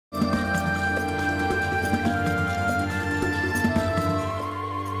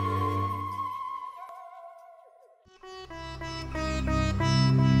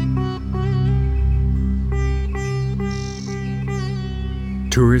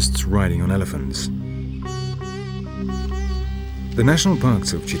Tourists riding on elephants. The national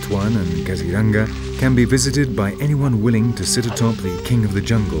parks of Chitwan and Kaziranga can be visited by anyone willing to sit atop the king of the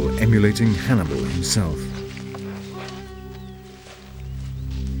jungle, emulating Hannibal himself.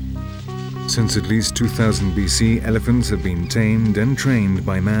 Since at least 2000 BC, elephants have been tamed and trained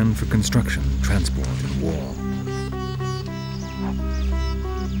by man for construction, transport and war.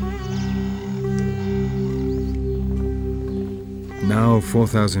 Now,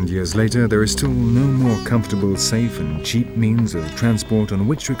 4,000 years later, there is still no more comfortable, safe and cheap means of transport on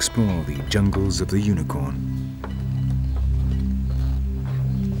which to explore the jungles of the unicorn.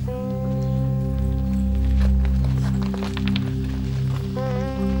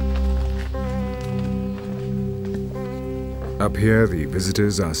 Up here, the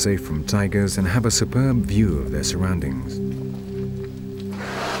visitors are safe from tigers and have a superb view of their surroundings.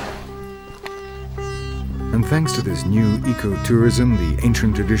 And thanks to this new ecotourism, the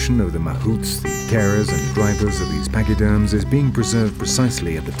ancient tradition of the mahouts, the carers and drivers of these pachyderms, is being preserved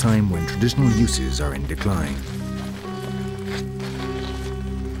precisely at the time when traditional uses are in decline.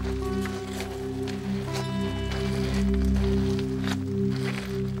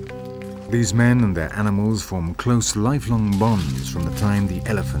 These men and their animals form close, lifelong bonds from the time the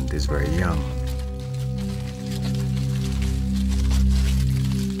elephant is very young.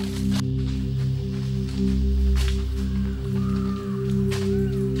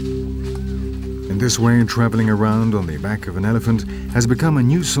 In this way, traveling around on the back of an elephant has become a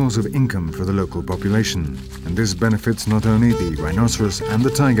new source of income for the local population, and this benefits not only the rhinoceros and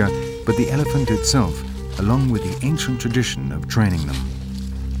the tiger, but the elephant itself, along with the ancient tradition of training them.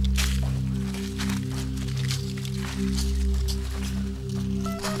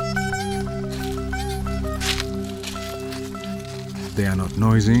 They are not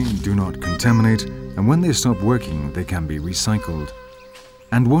noisy, do not contaminate, and when they stop working, they can be recycled.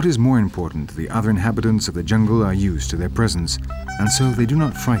 And what is more important, the other inhabitants of the jungle are used to their presence, and so they do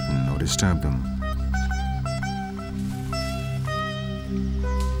not frighten or disturb them.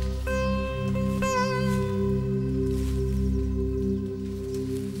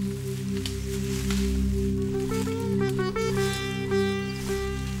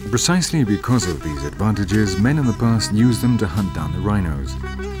 Precisely because of these advantages, men in the past used them to hunt down the rhinos.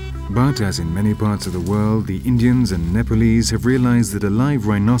 But as in many parts of the world, the Indians and Nepalese have realized that a live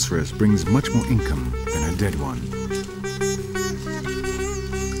rhinoceros brings much more income than a dead one.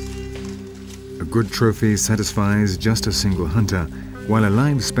 A good trophy satisfies just a single hunter, while a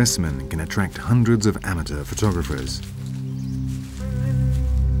live specimen can attract hundreds of amateur photographers.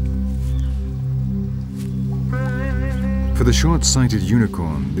 For the short-sighted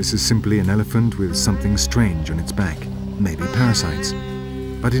unicorn, this is simply an elephant with something strange on its back, maybe parasites.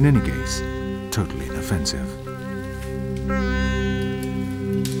 But in any case, totally inoffensive.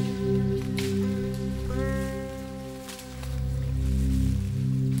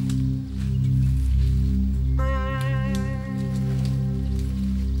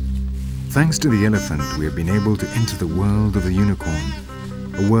 Thanks to the elephant, we have been able to enter the world of the unicorn,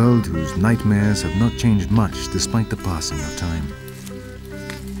 a world whose nightmares have not changed much despite the passing of time.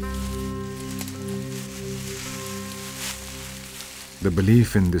 The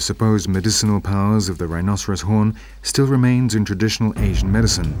belief in the supposed medicinal powers of the rhinoceros horn still remains in traditional Asian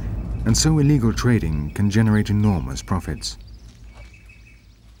medicine, and so illegal trading can generate enormous profits.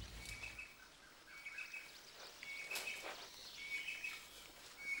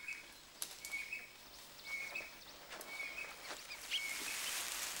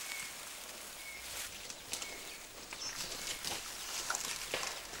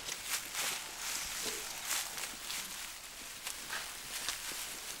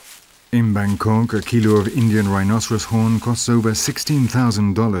 In Bangkok, a kilo of Indian rhinoceros horn costs over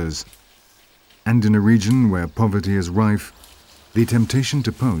 $16,000. And in a region where poverty is rife, the temptation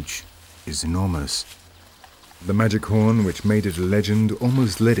to poach is enormous. The magic horn, which made it a legend,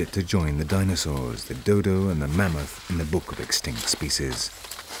 almost led it to join the dinosaurs, the dodo and the mammoth in the Book of Extinct Species.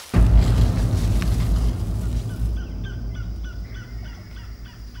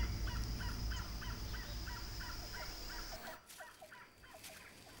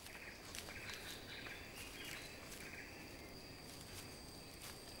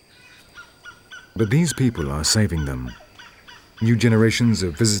 But these people are saving them. New generations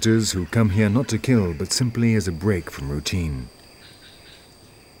of visitors who come here not to kill, but simply as a break from routine.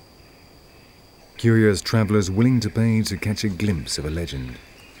 Curious travelers willing to pay to catch a glimpse of a legend.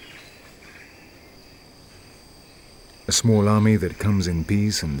 A small army that comes in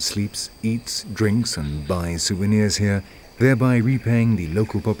peace and sleeps, eats, drinks and buys souvenirs here, thereby repaying the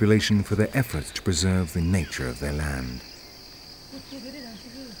local population for their efforts to preserve the nature of their land.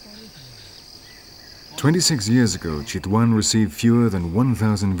 26 years ago, Chitwan received fewer than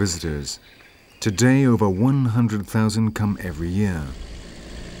 1,000 visitors. Today, over 100,000 come every year.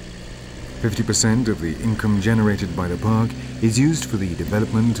 50% of the income generated by the park is used for the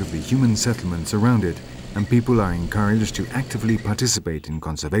development of the human settlements around it, and people are encouraged to actively participate in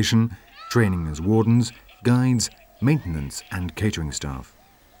conservation, training as wardens, guides, maintenance and catering staff.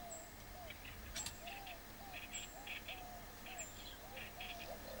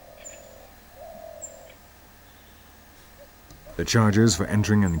 The charges for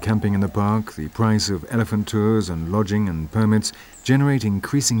entering and camping in the park, the price of elephant tours and lodging and permits generate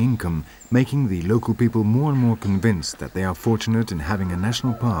increasing income, making the local people more and more convinced that they are fortunate in having a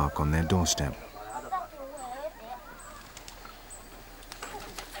national park on their doorstep.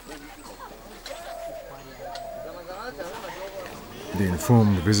 The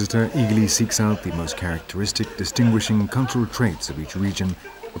informed visitor eagerly seeks out the most characteristic, distinguishing cultural traits of each region,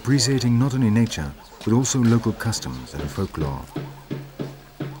 appreciating not only nature, but also local customs and folklore.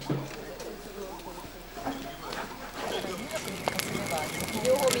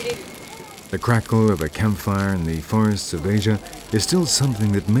 The crackle of a campfire in the forests of Asia is still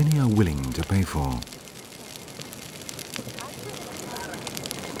something that many are willing to pay for.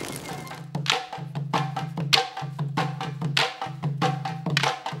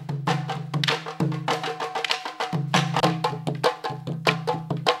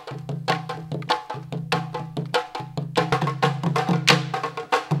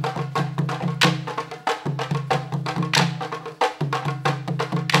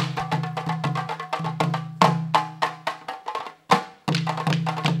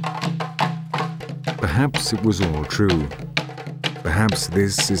 Perhaps it was all true. Perhaps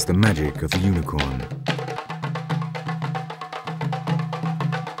this is the magic of the unicorn.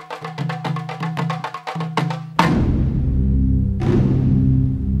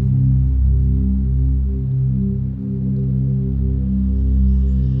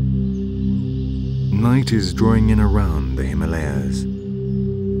 Night is drawing in around the Himalayas.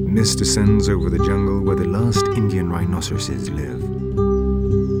 Mist descends over the jungle where the last Indian rhinoceroses live.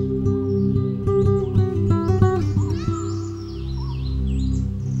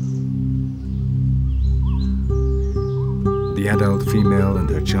 The adult female and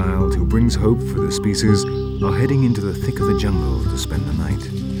her child, who brings hope for the species, are heading into the thick of the jungle to spend the night.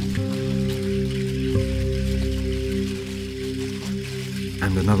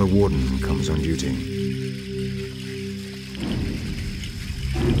 And another warden comes on duty.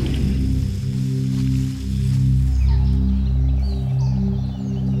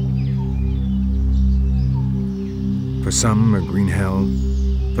 For some, a green hell.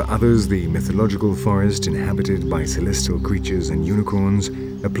 For others, the mythological forest inhabited by celestial creatures and unicorns,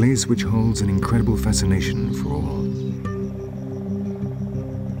 a place which holds an incredible fascination for all.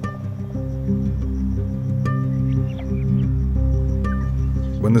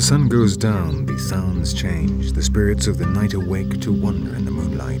 When the sun goes down, the sounds change. The spirits of the night awake to wander in the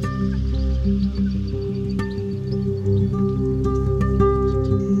moonlight.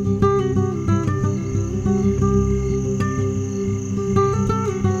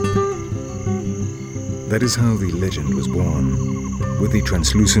 That is how the legend was born, with the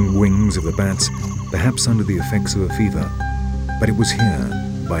translucent wings of the bats, perhaps under the effects of a fever, but it was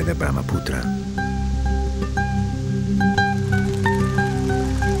here by the Brahmaputra.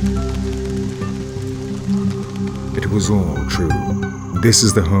 It was all true. This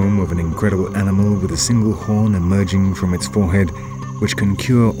is the home of an incredible animal with a single horn emerging from its forehead, which can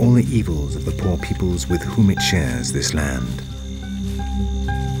cure all the evils of the poor peoples with whom it shares this land.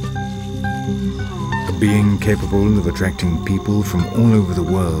 A being capable of attracting people from all over the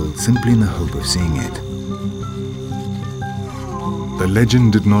world simply in the hope of seeing it. The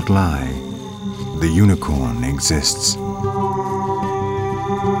legend did not lie. The unicorn exists.